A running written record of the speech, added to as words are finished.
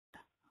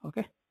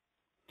Okay,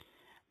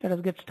 let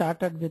us get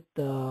started with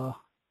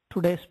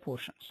today's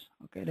portions.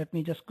 Okay, let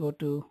me just go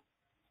to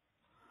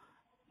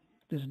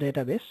this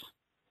database,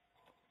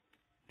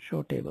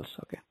 show tables.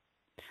 Okay,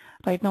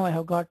 right now I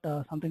have got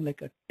something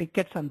like a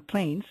tickets and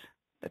trains.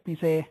 Let me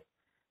say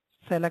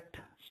select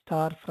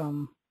star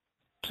from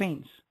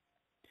trains.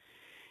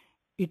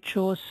 It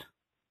shows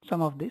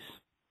some of this.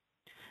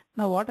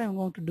 Now what I'm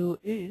going to do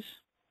is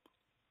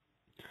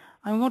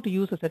I'm going to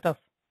use a set of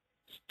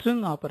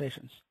string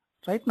operations.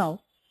 Right now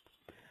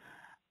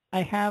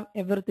I have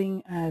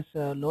everything as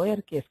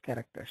lowercase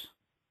characters.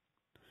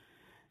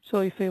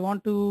 So if I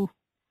want to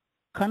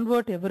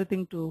convert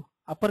everything to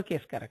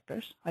uppercase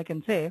characters, I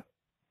can say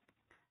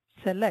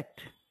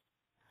select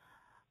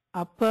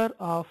upper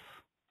of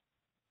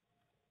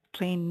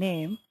train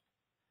name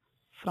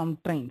from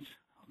trains.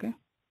 Okay,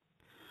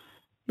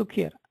 look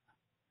here,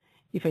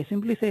 if I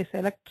simply say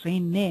select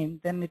train name,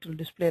 then it will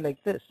display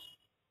like this.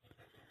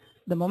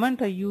 The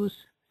moment I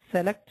use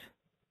select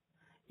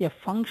a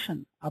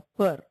function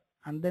upper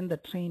and then the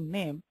train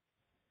name,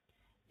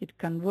 it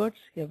converts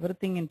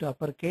everything into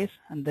uppercase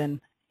and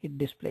then it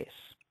displays.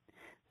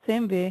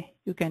 Same way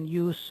you can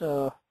use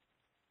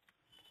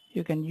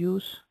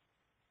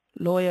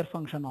lower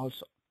function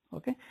also.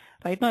 Okay,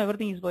 right now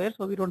everything is lower,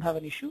 so we don't have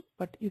an issue,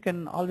 but you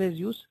can always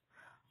use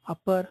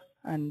upper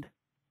and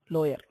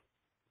lower.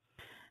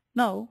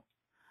 Now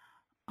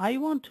I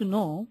want to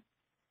know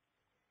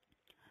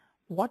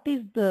what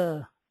is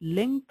the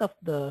length of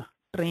the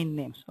train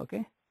names.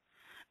 Okay,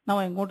 now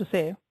I'm going to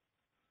say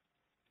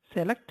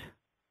select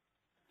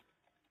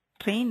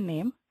train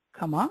name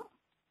comma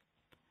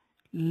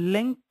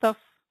length of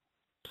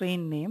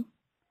train name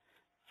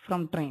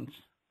from trains.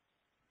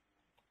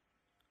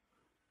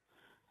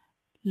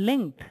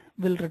 Length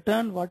will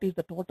return what is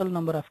the total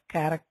number of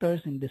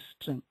characters in this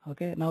string.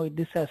 Okay, now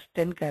this has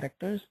 10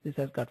 characters, this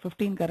has got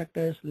 15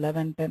 characters,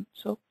 11, 10.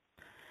 So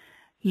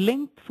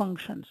length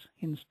functions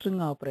in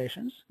string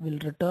operations will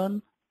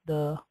return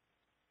the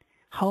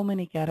how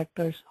many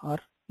characters are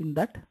in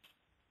that.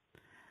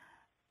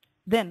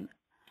 Then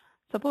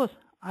suppose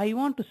I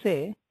want to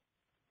say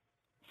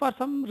for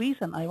some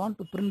reason I want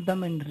to print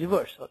them in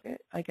reverse. Okay,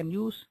 I can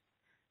use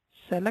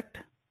select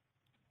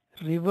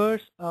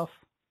reverse of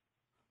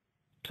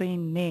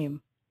train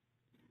name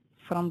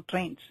from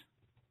trains.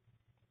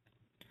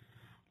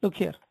 Look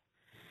here,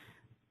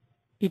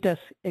 it has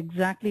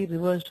exactly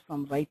reversed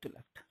from right to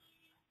left.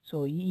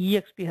 So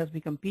EXP has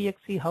become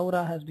PXC,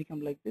 Howrah has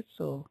become like this.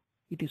 So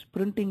it is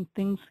printing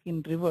things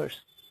in reverse.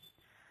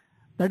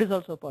 That is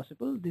also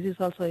possible. This is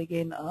also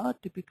again a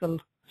typical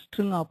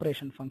string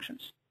operation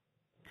functions.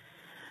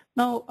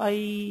 Now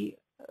I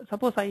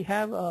suppose I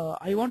have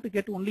I want to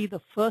get only the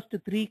first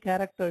 3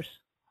 characters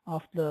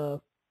of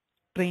the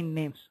train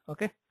names.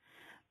 Okay,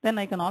 then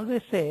I can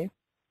always say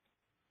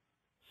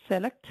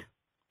select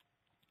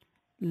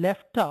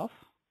left of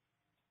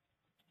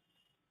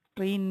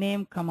train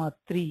name comma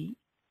 3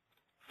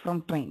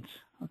 from trains.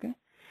 Okay,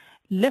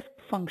 left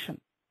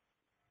function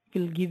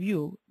will give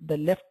you the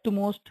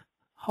leftmost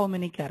how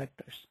many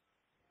characters.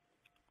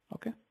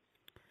 Okay,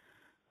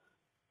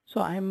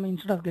 so I'm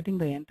instead of getting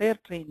the entire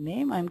train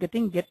name, I'm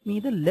getting get me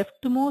the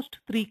leftmost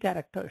 3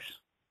 characters.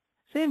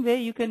 Same way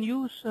you can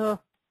use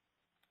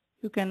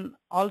you can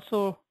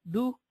also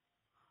do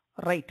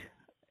right.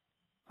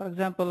 For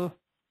example,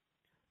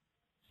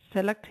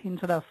 select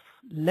instead of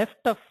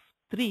left of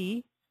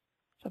 3,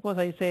 suppose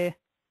I say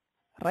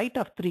right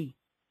of 3,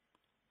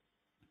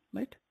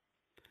 right?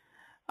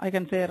 I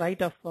can say right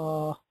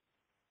of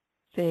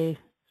say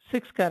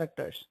 6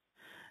 characters.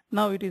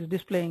 Now it is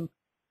displaying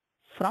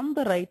from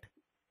the right,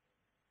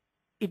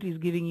 it is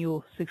giving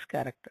you 6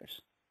 characters.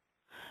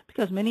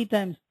 Because many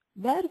times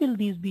where will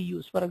these be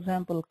used? For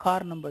example,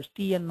 car numbers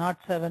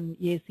TN07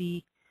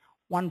 AC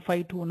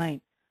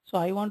 1529. So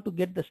I want to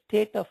get the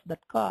state of that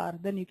car,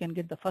 then you can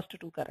get the first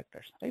 2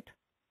 characters, right?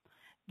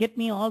 Get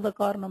me all the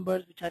car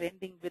numbers which are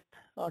ending with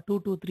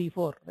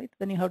 2234, right?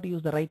 Then you have to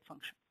use the right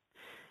function.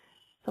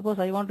 Suppose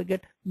I want to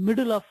get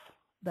middle of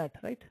that,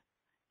 right?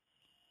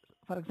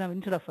 For example,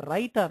 instead of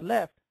right or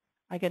left,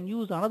 I can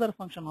use another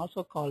function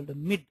also called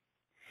mid.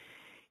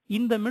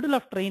 In the middle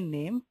of train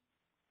name,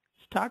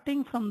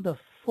 starting from the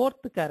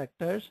 4th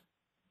characters,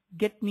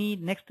 get me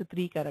next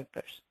 3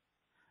 characters,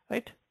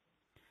 right?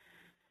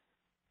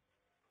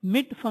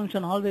 Mid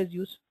function always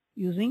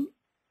using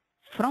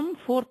from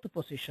 4th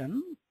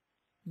position,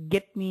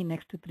 get me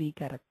next 3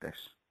 characters.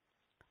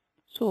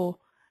 So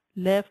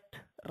left,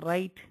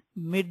 right,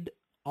 mid,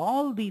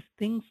 all these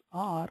things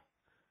are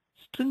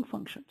string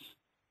functions.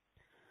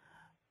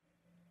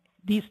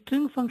 These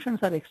string functions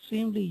are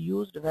extremely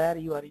used where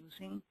you are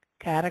using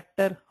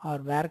character or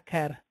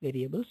varchar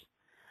variables,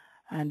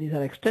 and these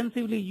are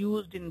extensively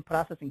used in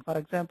processing. For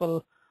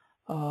example,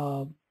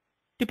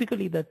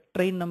 typically the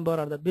train number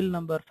or the bill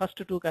number,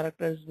 first 2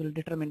 characters will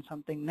determine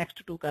something,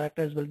 next 2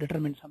 characters will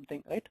determine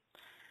something, right?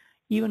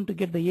 Even to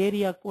get the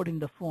area code in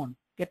the phone,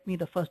 get me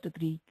the first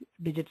 3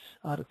 digits,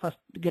 or first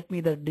get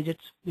me the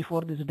digits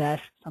before this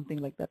dash, something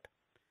like that.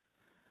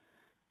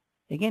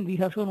 Again, we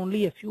have shown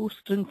only a few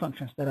string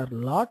functions. There are a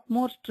lot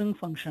more string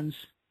functions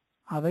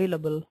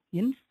available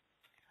in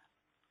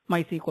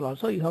MySQL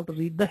also. You have to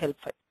read the help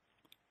file.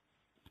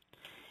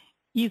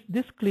 Is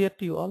this clear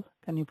to you all?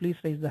 Can you please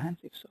raise the hands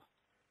if so?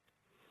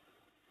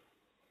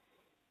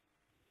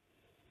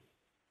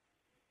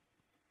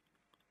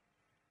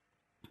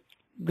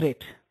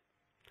 Great.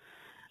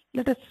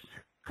 Let us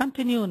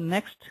continue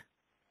next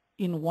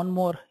in one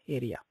more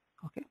area.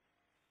 Okay.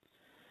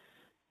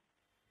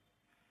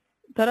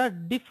 There are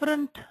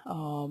different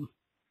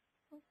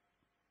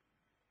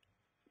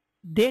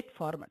date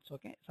formats.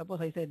 Okay.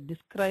 Suppose I say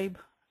describe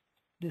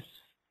this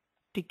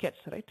tickets,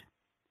 right?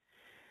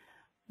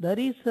 There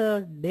is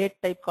a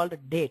date type called a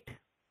date.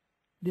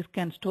 This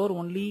can store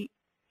only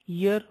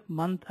year,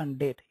 month and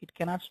date. It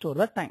cannot store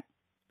the time.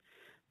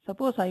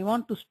 Suppose I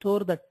want to store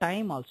the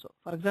time also.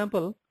 For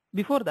example,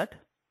 before that,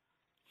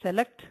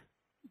 select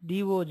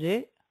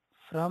DOJ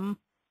from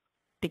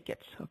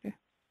tickets. Okay.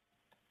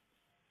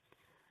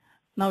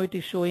 Now it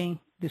is showing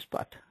this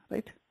part,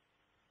 right?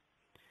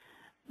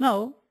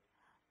 Now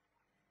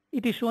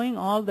it is showing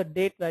all the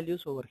date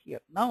values over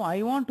here. Now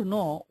I want to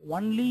know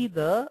only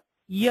the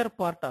year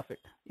part of it.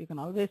 You can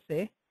always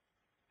say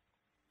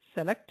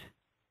select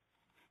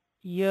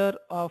year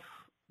of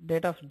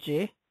date of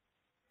J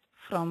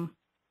from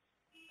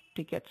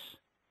tickets,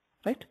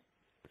 right?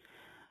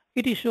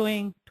 It is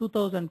showing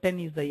 2010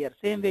 is the year.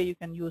 Same way you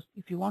can use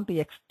if you want to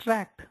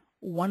extract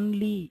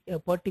only a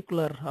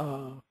particular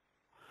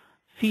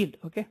field.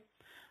 Okay,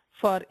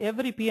 for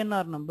every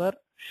PNR number,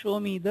 show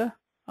me the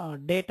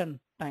date and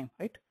time,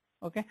 right?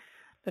 Okay,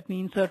 let me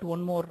insert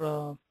one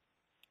more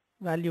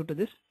value to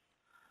this.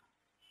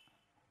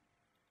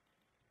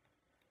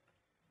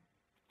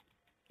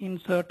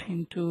 Insert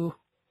into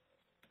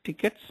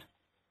tickets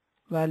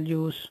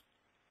values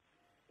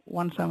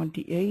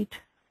 178,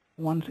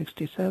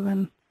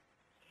 167,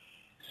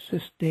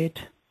 sysdate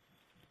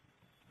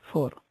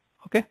 4.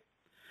 Okay.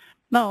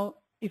 Now,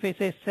 if I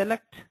say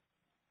select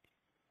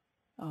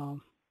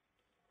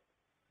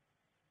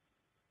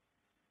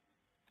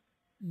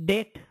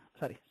date,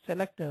 sorry,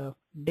 select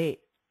day.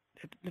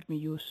 Let me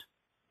use.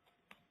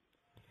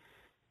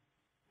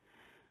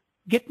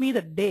 Get me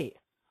the day.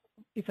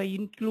 If I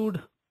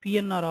include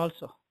PNR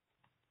also,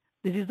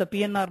 this is the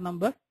PNR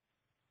number.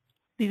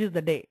 This is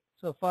the day.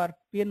 So for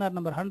PNR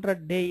number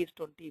 100, day is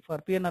 20. For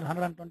PNR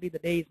 120, the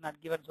day is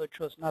not given, so it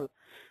shows null.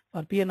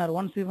 For PNR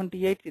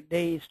 178, the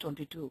day is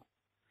 22.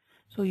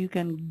 So you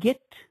can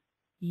get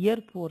year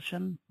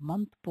portion,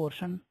 month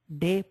portion,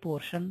 day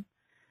portion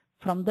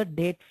from the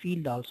date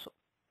field also.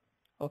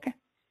 Okay.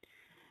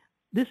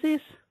 This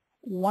is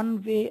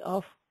one way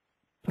of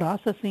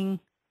processing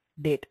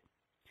date.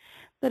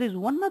 There is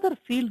one other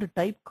field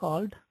type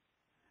called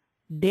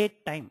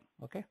date time.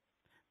 Okay.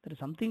 There is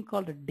something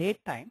called a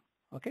date time.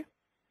 Okay.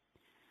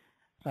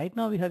 Right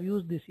now we have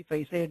used this. If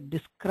I say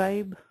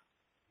describe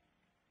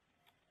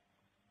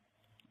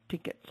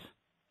tickets,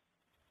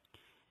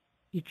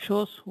 it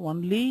shows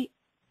only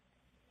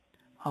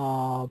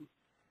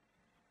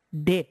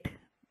date.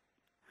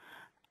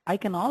 I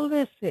can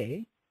always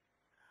say,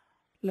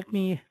 let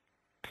me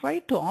try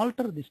to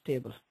alter this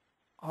table.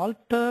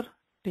 Alter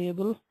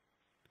table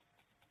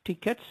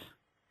tickets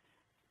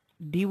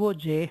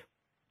DOJ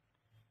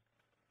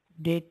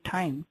date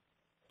time.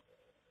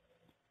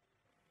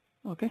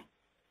 Okay.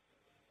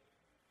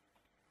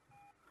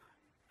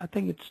 I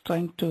think it's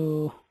trying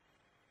to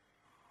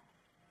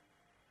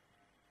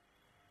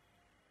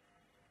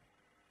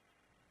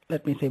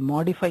let me say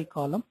modify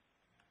column.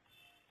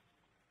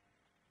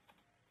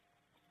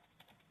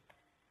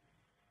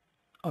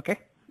 Okay.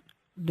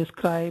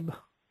 Describe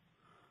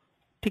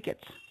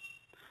tickets.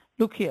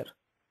 Look here.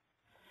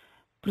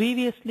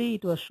 Previously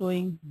it was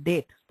showing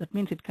date. That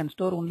means it can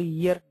store only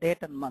year, date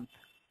and month.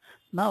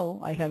 Now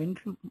I have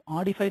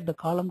modified the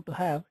column to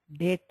have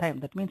date time.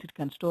 That means it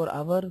can store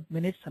hour,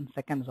 minutes and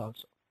seconds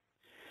also.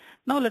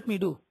 Now let me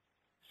do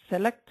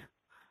select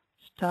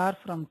star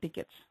from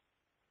tickets.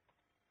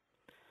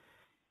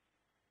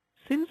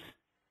 Since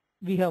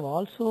we have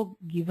also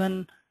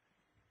given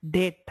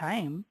date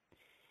time,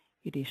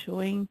 it is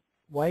showing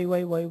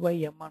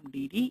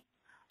YYYYMMDD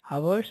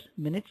hours,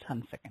 minutes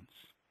and seconds.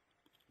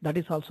 That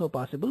is also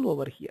possible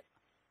over here,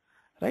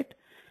 right?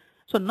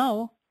 So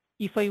now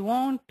if I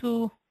want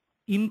to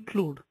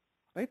include,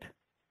 right,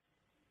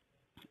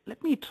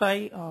 let me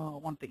try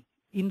one thing.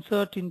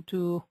 Insert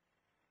into,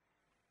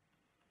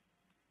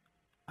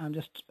 I'm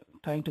just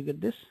trying to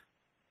get this.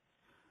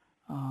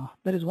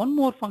 There is one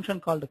more function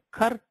called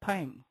cur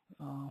time.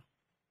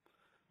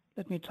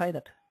 Let me try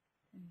that.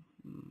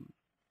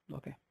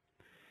 Okay.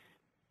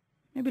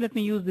 Maybe let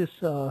me use this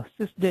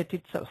sysdate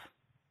itself.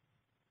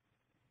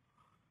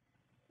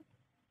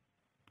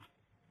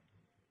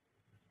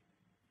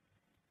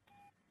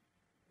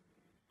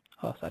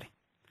 Oh, sorry.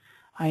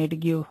 I need to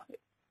give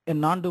a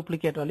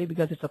non-duplicate value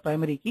because it's a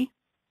primary key.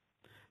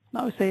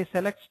 Now say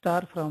select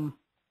star from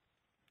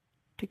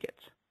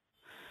tickets.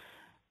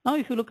 Now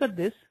if you look at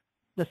this,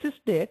 the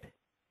sysdate,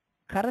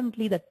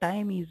 currently the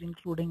time is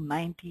including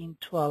 19,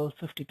 12,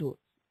 52.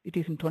 it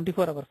is in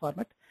 24-hour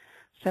format.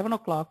 7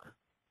 o'clock,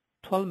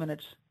 12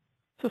 minutes,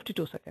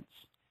 52 seconds.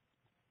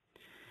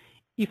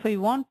 If I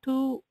want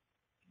to,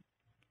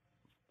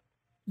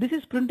 this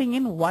is printing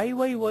in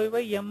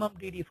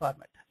YYYYMMDD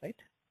format, right?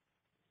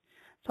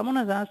 Someone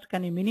has asked,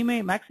 can you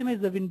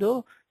maximize the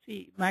window?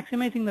 See,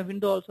 maximizing the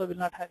window also will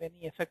not have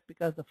any effect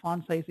because the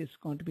font size is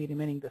going to be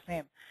remaining the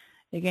same.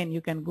 Again,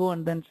 you can go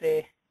and then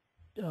say,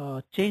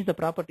 change the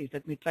properties.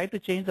 Let me try to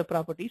change the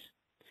properties,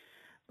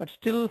 but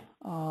still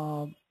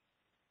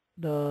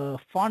the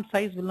font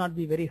size will not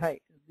be very high.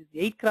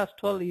 The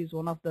 8x12 is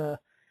one of the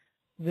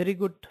very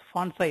good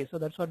font size, so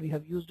that's what we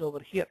have used over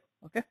here.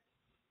 Okay.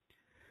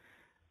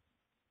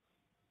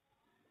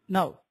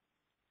 Now,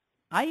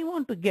 I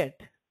want to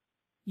get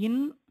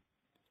in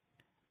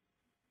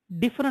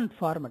different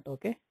format.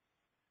 Okay.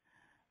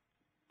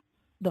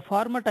 The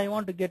format I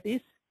want to get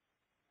is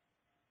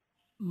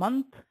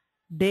month,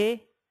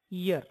 day,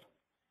 year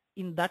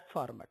in that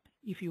format.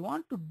 If you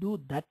want to do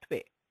that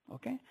way,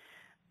 okay,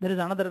 there is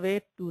another way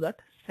to do that.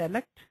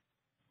 Select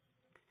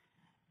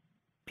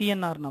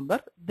PNR number,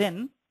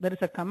 then there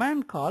is a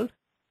command called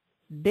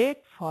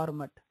date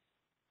format.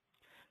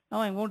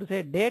 Now I'm going to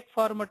say date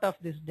format of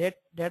this date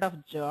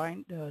of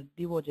join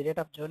DOJ, date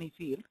of journey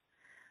field.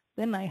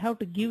 Then I have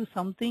to give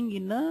something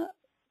in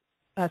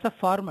as a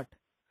format.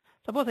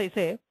 Suppose I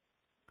say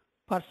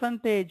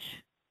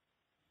percentage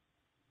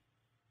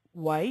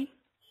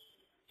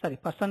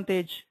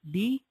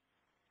D,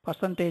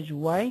 percentage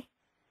Y,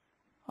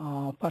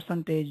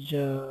 percentage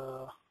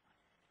M,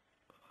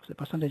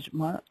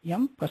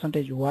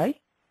 percentage Y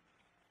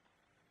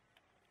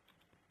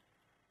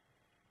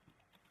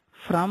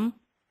from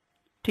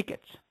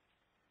tickets.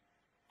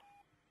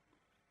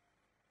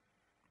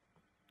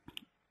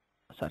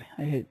 Sorry,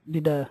 I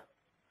did a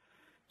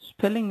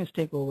spelling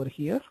mistake over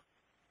here.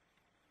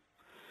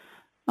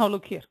 Now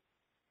look here.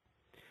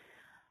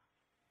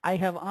 I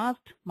have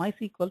asked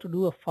MySQL to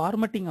do a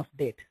formatting of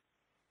date.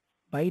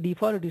 By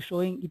default,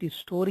 it is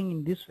storing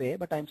in this way,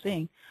 but I'm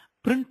saying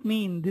print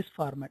me in this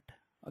format.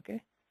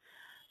 Okay.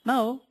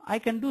 Now I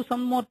can do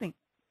some more thing.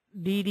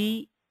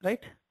 DD,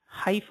 right?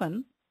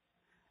 Hyphen,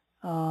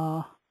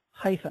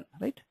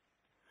 right?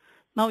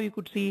 Now you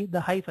could see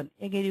the hyphen.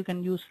 Again, you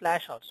can use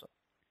slash also.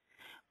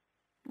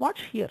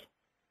 Watch here.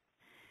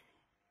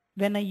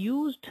 When I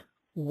used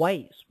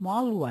Y,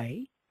 small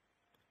y,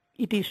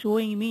 it is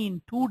showing me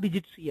in 2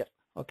 digits here.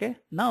 Okay.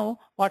 Now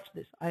watch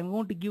this. I'm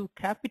going to give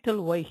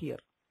capital Y here.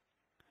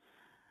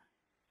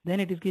 Then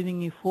it is giving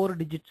me 4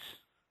 digits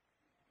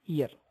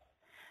here.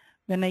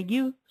 When I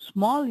give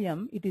small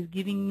m, it is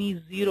giving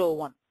me 0,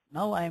 1.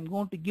 Now I am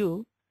going to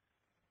give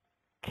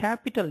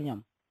capital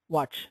M.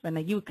 Watch. When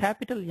I give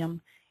capital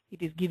M,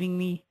 it is giving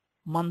me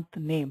month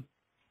name.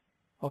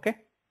 Okay.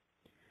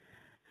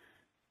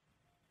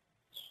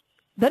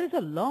 There is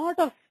a lot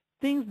of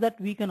things that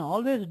we can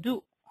always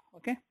do.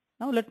 Okay.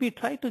 Now let me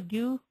try to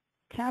give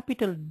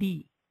capital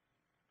D.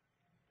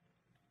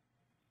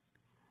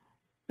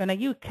 When I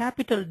give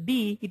capital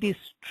D, it is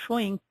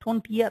showing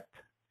 20th,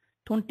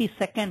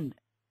 22nd,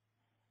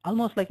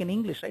 almost like in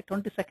English, right?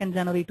 22nd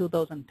January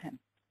 2010.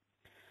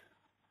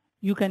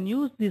 You can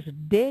use this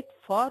date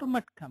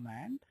format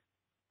command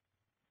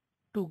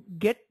to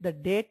get the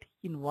date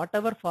in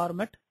whatever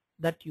format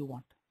that you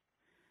want.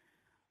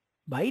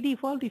 By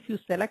default, if you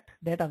select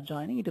date of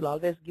joining, it will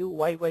always give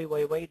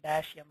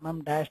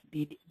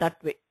YYYY-MM-DD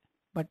that way.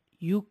 But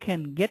you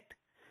can get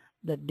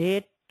the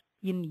date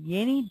in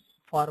any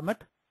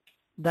format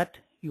that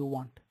you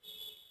want.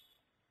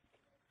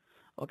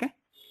 Okay.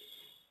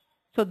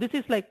 So this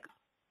is like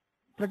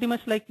pretty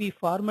much like we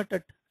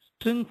formatted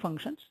string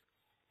functions.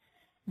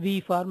 We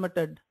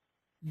formatted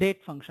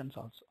date functions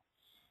also.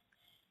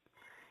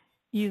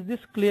 Is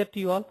this clear to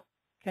you all?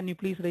 Can you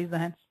please raise the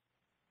hands?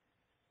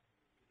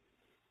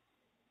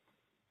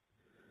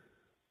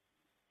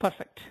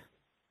 Perfect.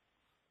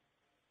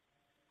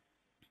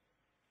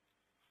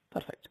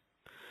 Perfect.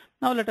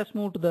 Now let us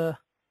move to the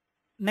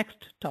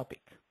next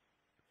topic.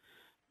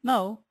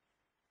 Now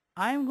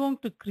I am going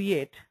to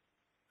create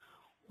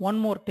one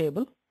more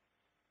table.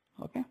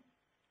 Okay.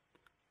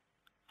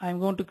 I am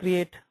going to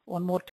create one more